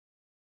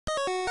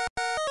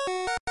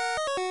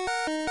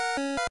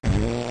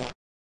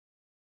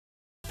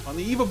On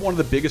the eve of one of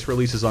the biggest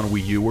releases on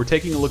Wii U, we're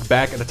taking a look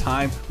back at a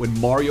time when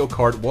Mario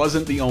Kart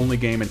wasn't the only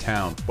game in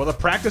town. While the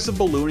practice of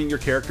ballooning your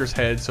character's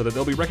head so that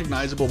they'll be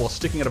recognizable while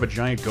sticking out of a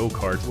giant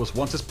go-kart was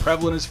once as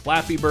prevalent as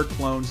Flappy Bird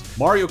clones,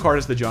 Mario Kart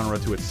is the genre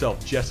to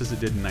itself, just as it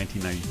did in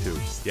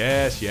 1992.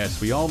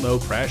 Yes, we all know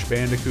Crash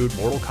Bandicoot,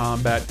 Mortal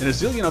Kombat, and a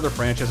zillion other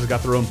franchises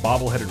got their own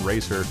bobbleheaded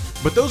racer,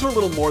 but those were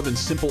little more than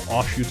simple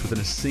offshoots within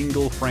a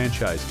single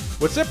franchise.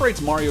 What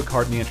separates Mario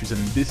Kart and the entries in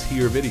this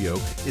here video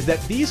is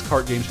that these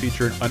kart games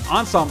featured an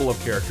ensemble of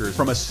characters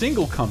from a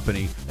single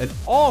company, an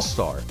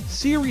all-star,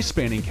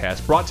 series-spanning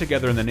cast brought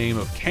together in the name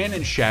of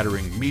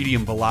cannon-shattering,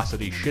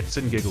 medium-velocity shits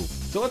and giggles.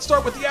 So let's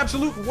start with the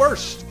absolute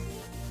worst.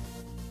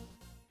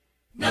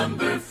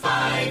 Number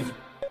 5.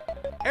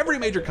 Every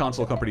major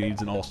console company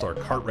needs an all-star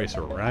kart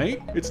racer,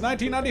 right? It's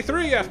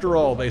 1993 after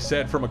all, they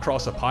said from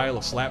across a pile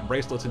of slap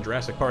bracelets and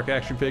Jurassic Park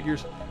action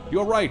figures.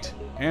 You're right,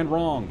 and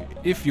wrong,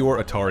 if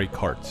you're Atari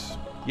Karts.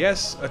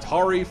 Yes,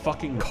 Atari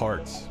fucking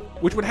Karts.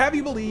 Which would have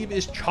you believe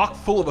is chock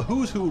full of a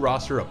who's who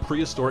roster of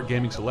prehistoric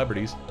gaming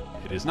celebrities.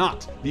 It is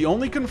not. The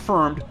only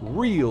confirmed,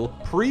 real,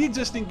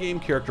 pre-existing game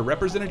character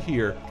represented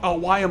here, oh,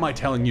 why am I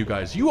telling you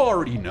guys? You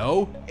already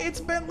know. It's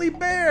Bentley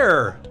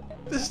Bear,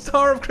 the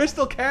star of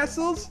Crystal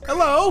Castles.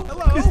 Hello?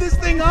 Is this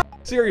thing on?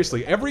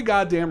 Seriously, every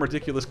goddamn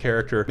ridiculous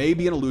character may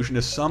be an allusion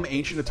to some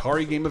ancient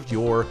Atari game of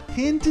yore,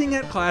 hinting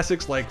at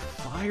classics like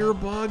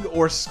Firebug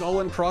or Skull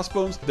and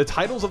Crossbones. The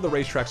titles of the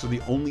racetracks are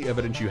the only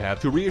evidence you have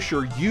to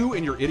reassure you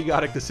in your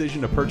idiotic decision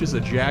to purchase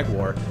a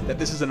Jaguar that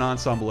this is an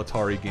ensemble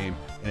Atari game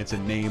and it's a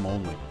name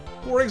only.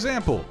 For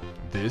example,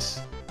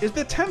 this is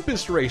the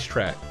Tempest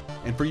racetrack.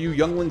 And for you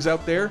younglings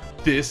out there,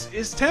 this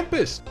is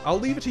Tempest. I'll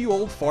leave it to you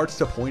old farts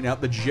to point out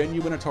the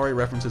genuine Atari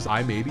references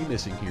I may be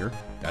missing here.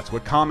 That's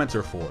what comments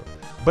are for.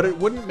 But it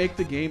wouldn't make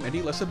the game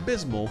any less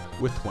abysmal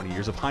with 20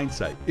 years of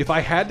hindsight. If I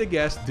had to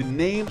guess, the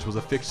name was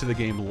affixed to the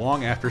game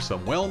long after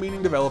some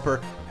well-meaning developer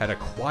had a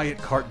quiet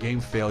kart game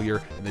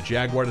failure and the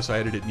Jaguar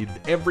decided it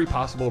needed every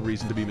possible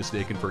reason to be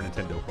mistaken for a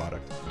Nintendo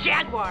product.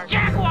 Jaguar!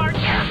 Jaguar!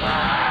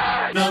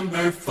 Jaguar!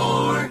 Number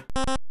 4.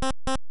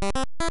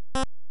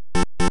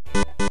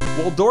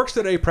 While dorks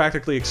today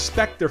practically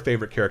expect their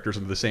favorite characters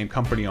under the same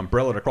company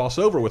umbrella to cross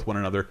over with one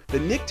another, the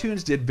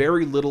Nicktoons did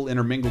very little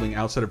intermingling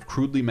outside of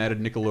crudely matted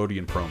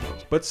Nickelodeon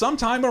promos. But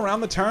sometime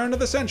around the turn of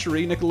the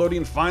century,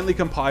 Nickelodeon finally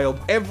compiled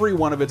every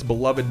one of its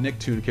beloved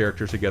Nicktoon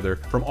characters together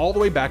from all the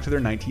way back to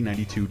their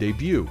 1992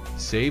 debut,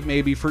 save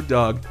maybe for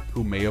Doug,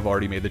 who may have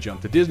already made the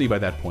jump to Disney by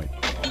that point.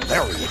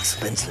 Very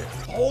expensive.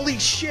 Holy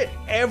shit,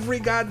 every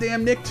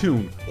goddamn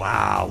Nicktoon.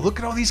 Wow, look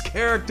at all these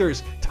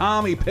characters.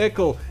 Tommy,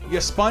 Pickle, ya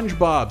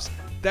SpongeBobs,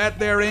 that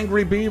there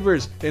Angry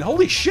Beavers, and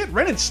holy shit,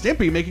 Ren and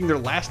Stimpy making their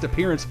last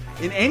appearance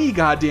in any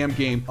goddamn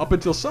game up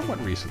until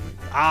somewhat recently.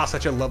 Ah,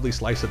 such a lovely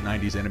slice of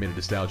 90s animated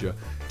nostalgia.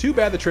 Too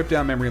bad the trip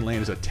down memory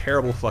lane is a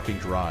terrible fucking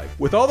drive.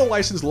 With all the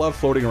licensed love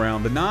floating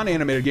around, the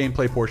non-animated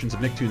gameplay portions of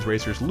Nicktoons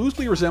Racers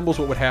loosely resembles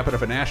what would happen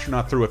if an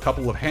astronaut threw a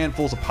couple of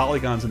handfuls of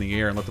polygons in the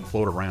air and let them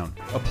float around.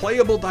 A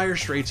playable Dire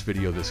Straits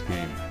video this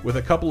game, with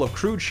a couple of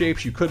crude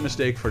shapes you could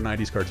mistake for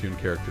 90s cartoon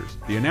characters.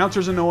 The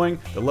announcer's annoying,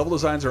 the level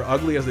designs are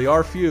ugly as they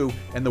are few,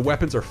 and the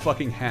weapons are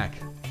fucking hack.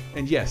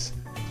 And yes,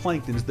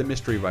 Plankton's the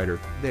mystery writer.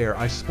 There,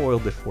 I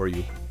spoiled it for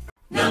you.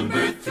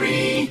 Number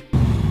 3.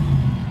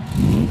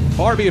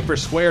 Far be it for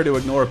Square to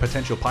ignore a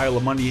potential pile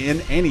of money in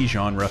any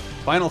genre,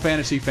 Final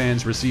Fantasy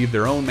fans received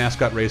their own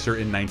mascot racer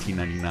in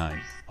 1999.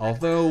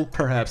 Although,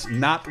 perhaps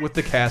not with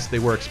the cast they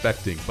were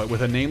expecting, but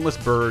with a nameless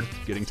bird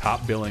getting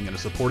top billing and a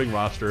supporting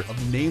roster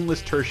of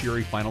nameless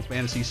tertiary Final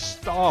Fantasy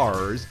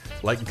stars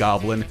like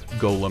Goblin,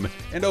 Golem,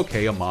 and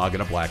okay, a Mog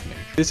and a Black Mage.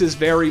 This is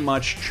very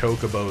much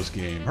Chocobo's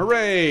game.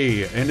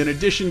 Hooray! And in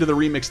addition to the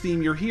remix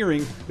theme you're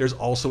hearing, there's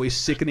also a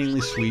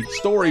sickeningly sweet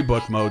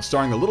storybook mode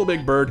starring the Little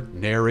Big Bird,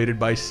 narrated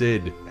by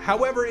Sid.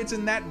 However, it's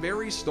in that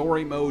very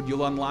story mode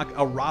you'll unlock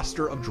a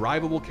roster of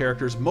drivable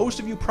characters most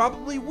of you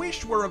probably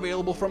wished were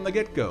available from the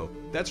get-go.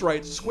 That's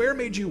right, Square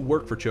made you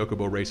work for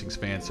Chocobo Racing's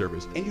fan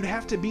service, and you'd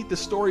have to beat the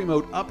story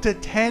mode up to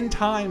 10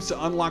 times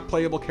to unlock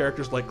playable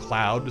characters like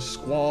Cloud,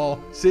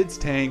 Squall, Sid's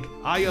Tank,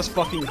 Aya's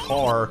fucking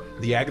car,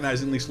 the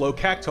agonizingly slow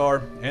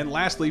Cactar, and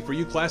lastly, for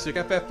you classic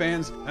FF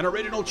fans, an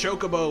original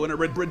Chocobo and a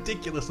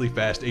ridiculously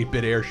fast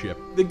 8-bit airship.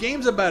 The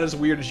game's about as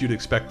weird as you'd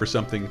expect for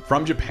something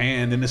from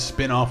Japan in a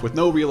spin-off with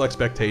no real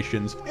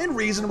expectations, and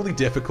reasonably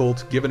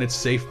difficult given its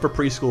safe for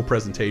preschool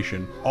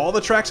presentation. All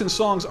the tracks and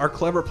songs are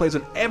clever plays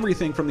on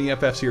everything from the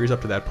FF series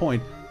up to that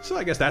point, so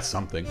I guess that's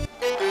something.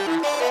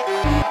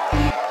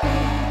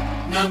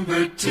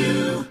 Number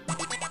 2.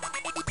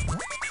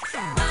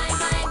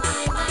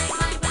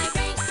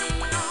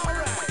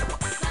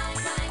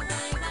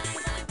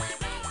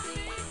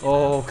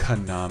 Oh,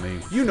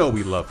 Konami. You know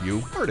we love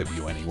you. Part of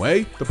you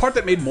anyway. The part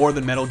that made more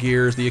than Metal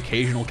Gears, the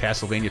occasional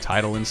Castlevania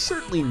title, and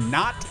certainly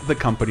not the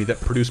company that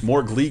produced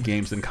more Glee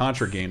games than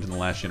Contra games in the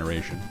last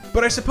generation.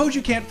 But I suppose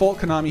you can't fault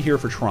Konami here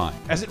for trying,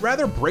 as it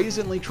rather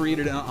brazenly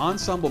created an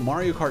ensemble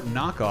Mario Kart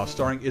knockoff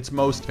starring its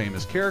most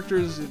famous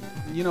characters.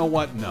 You know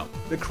what? No.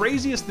 The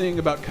craziest thing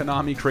about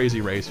Konami Crazy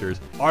Racers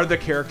are the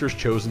characters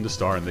chosen to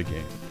star in the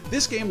game.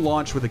 This game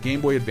launched with a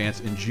Game Boy Advance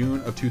in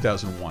June of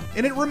 2001,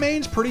 and it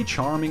remains pretty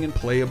charming and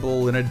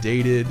playable in a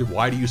dated,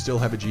 why do you still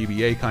have a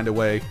GBA kind of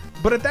way.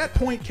 But at that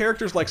point,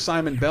 characters like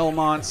Simon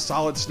Belmont,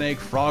 Solid Snake,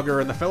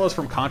 Frogger, and the fellows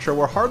from Contra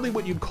were hardly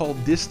what you'd call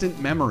distant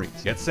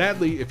memories. Yet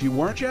sadly, if you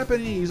weren't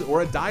Japanese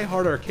or a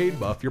die-hard arcade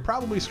buff, you're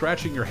probably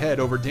scratching your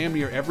head over damn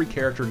near every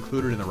character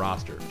included in the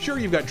roster. Sure,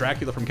 you've got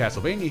Dracula from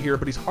Castlevania here,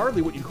 but he's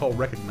hardly what you'd call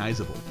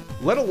recognizable,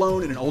 let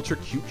alone in an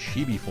ultra-cute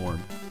chibi form.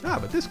 Ah,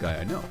 but this guy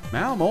I know.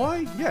 Mao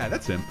Moai? Yeah,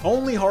 that's him.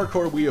 Only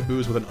hardcore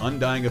weeaboos with an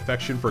undying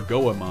affection for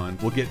Goemon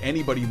will get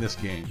anybody in this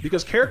game,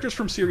 because characters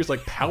from series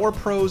like Power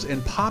Pros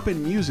and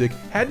Poppin' Music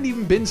hadn't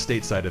even been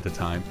stateside at the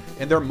time,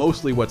 and they're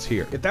mostly what's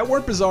here. If that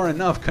weren't bizarre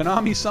enough,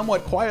 Konami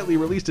somewhat quietly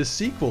released a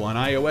sequel on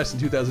iOS in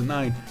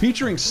 2009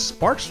 featuring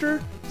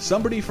Sparkster,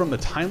 somebody from the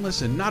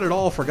timeless and not at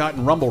all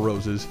forgotten Rumble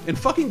Roses, and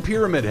fucking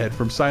Pyramid Head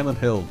from Silent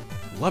Hill.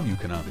 Love you,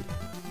 Konami.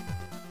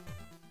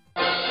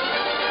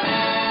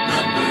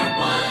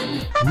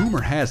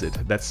 Rumor has it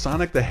that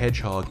Sonic the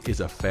Hedgehog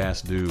is a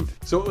fast dude,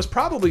 so it was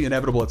probably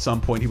inevitable at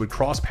some point he would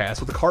cross paths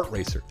with a kart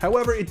racer.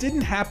 However, it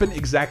didn't happen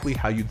exactly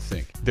how you'd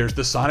think. There's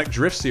the Sonic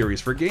Drift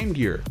series for Game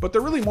Gear, but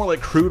they're really more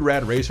like crude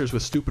rad racers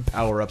with stupid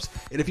power-ups,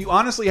 and if you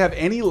honestly have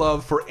any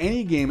love for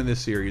any game in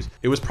this series,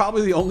 it was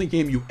probably the only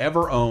game you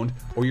ever owned,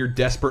 or you're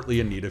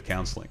desperately in need of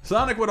counseling.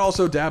 Sonic would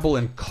also dabble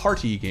in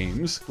karty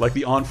games, like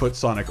the on-foot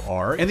Sonic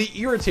R, and the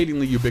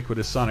irritatingly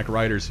ubiquitous Sonic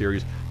Riders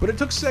series, but it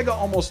took Sega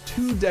almost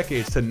 2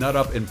 decades to nut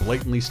up and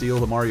blatantly steal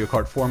the Mario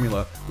Kart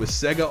formula with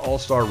Sega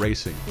All-Star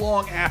Racing,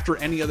 long after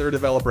any other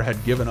developer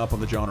had given up on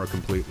the genre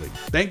completely.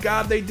 Thank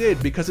God they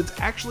did, because it's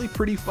actually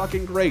pretty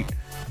fucking great.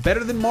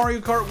 Better than Mario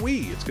Kart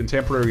Wii, its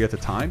contemporary at the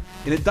time,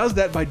 and it does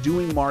that by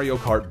doing Mario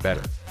Kart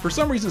better. For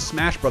some reason,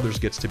 Smash Bros.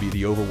 Gets to be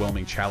the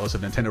overwhelming chalice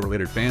of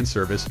Nintendo-related fan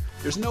service.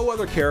 There's no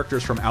other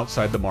characters from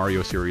outside the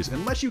Mario series,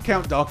 unless you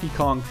count Donkey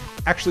Kong.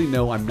 Actually,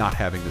 no, I'm not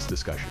having this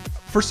discussion.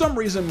 For some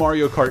reason,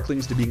 Mario Kart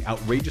clings to being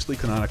outrageously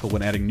canonical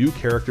when adding new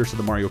characters to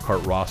the Mario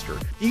Kart roster,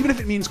 even if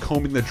it means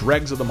combing the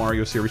dregs of the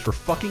Mario series for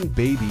fucking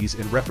babies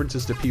and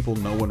references to people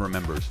no one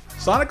remembers.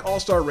 Sonic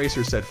All-Star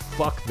Racers said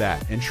fuck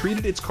that, and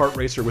treated its kart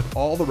racer with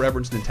all the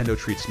reverence Nintendo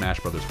treats Smash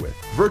Bros. With.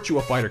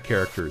 Virtua Fighter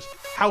characters,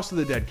 House of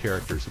the Dead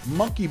characters,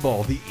 Monkey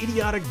Ball, the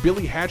idiotic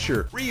Billy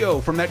Hatcher, Rio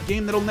from that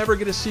game that'll never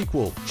get a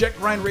sequel, Jet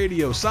Grind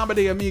Radio, Samba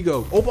de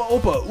Amigo, Opa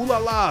Opa, Ooh La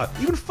La,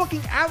 even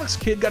fucking Alex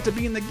Kidd got to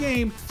be in the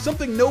game,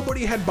 something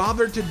nobody had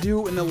bothered to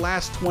do in the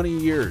last 20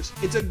 years.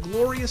 It's a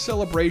glorious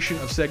celebration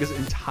of Sega's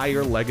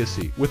entire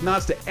legacy, with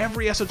nods to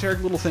every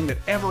esoteric little thing that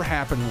ever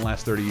happened in the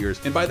last 30 years,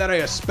 and by that I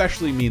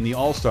especially mean the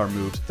All-Star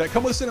moves that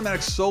come with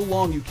cinematics so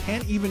long you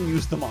can't even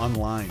use them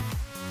online.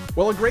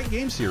 While a great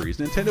game series,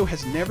 Nintendo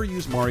has never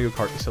used Mario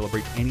Kart to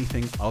celebrate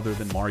anything other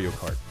than Mario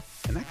Kart.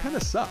 And that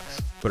kinda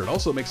sucks. But it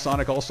also makes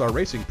Sonic All-Star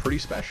Racing pretty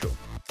special.